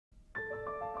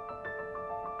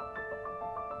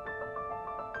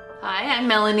Hi, I'm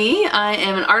Melanie. I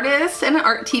am an artist and an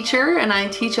art teacher, and I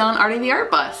teach on Art of the Art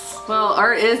Bus. Well,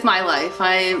 art is my life.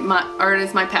 Art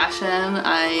is my passion.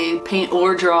 I paint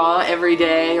or draw every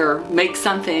day or make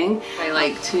something. I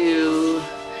like to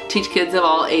teach kids of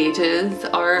all ages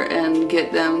art and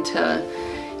get them to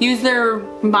use their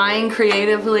mind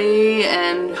creatively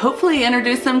and hopefully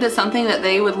introduce them to something that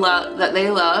they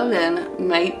love and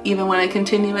might even want to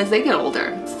continue as they get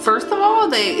older. First of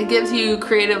all, it gives you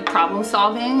creative problem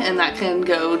solving, and that can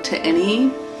go to any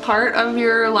part of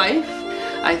your life.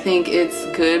 I think it's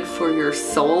good for your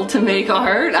soul to make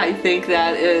art. I think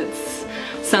that it's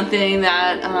something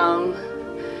that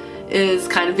is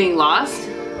kind of being lost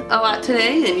a lot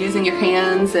today, and using your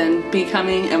hands and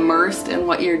becoming immersed in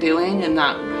what you're doing and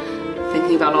not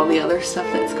thinking about all the other stuff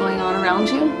that's going on around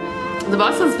you. The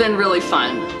bus has been really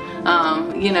fun.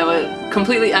 You know, a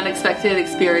completely unexpected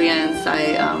experience.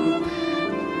 I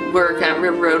work at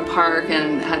River Road Park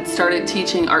and had started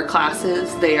teaching art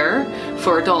classes there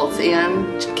for adults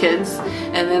and kids,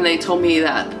 and then they told me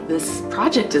that this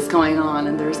project is going on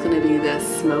and there's going to be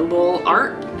this mobile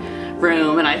art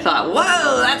room, and I thought,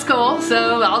 whoa, that's cool,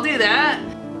 so I'll do that.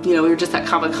 You know, we were just at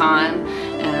Comic-Con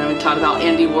and we talked about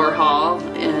Andy Warhol,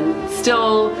 and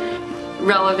still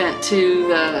relevant to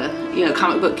the, you know,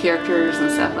 comic book characters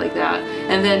and stuff like that.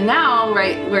 And then now,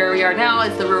 right where we are now,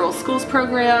 is the Rural Schools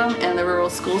Program, and the Rural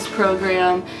Schools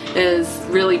Program is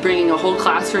really bringing a whole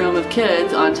classroom of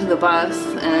kids onto the bus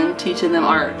and teaching them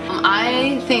art.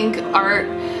 I think art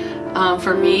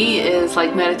for me is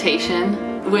like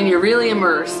meditation. When you're really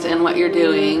immersed in what you're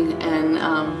doing,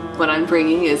 and what I'm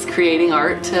bringing is creating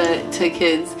art to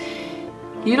kids,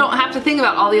 you don't have to think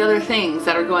about all the other things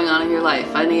that are going on in your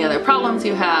life, any other problems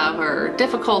you have or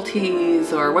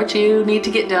difficulties or what you need to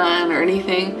get done or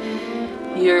anything.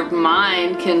 Your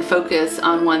mind can focus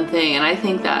on one thing, and I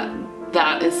think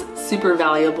that is super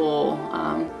valuable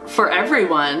for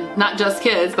everyone, not just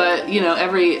kids, but you know,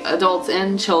 every adults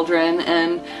and children,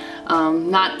 and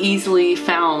not easily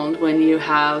found when you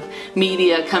have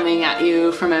media coming at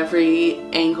you from every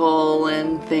angle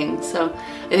and things. So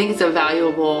I think it's a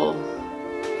valuable,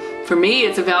 for me,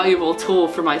 it's a valuable tool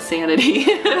for my sanity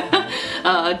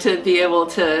to be able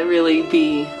to really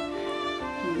be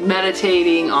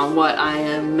meditating on what I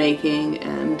am making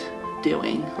and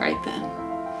doing right then.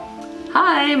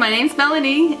 Hi, my name's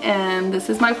Melanie, and this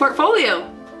is my portfolio.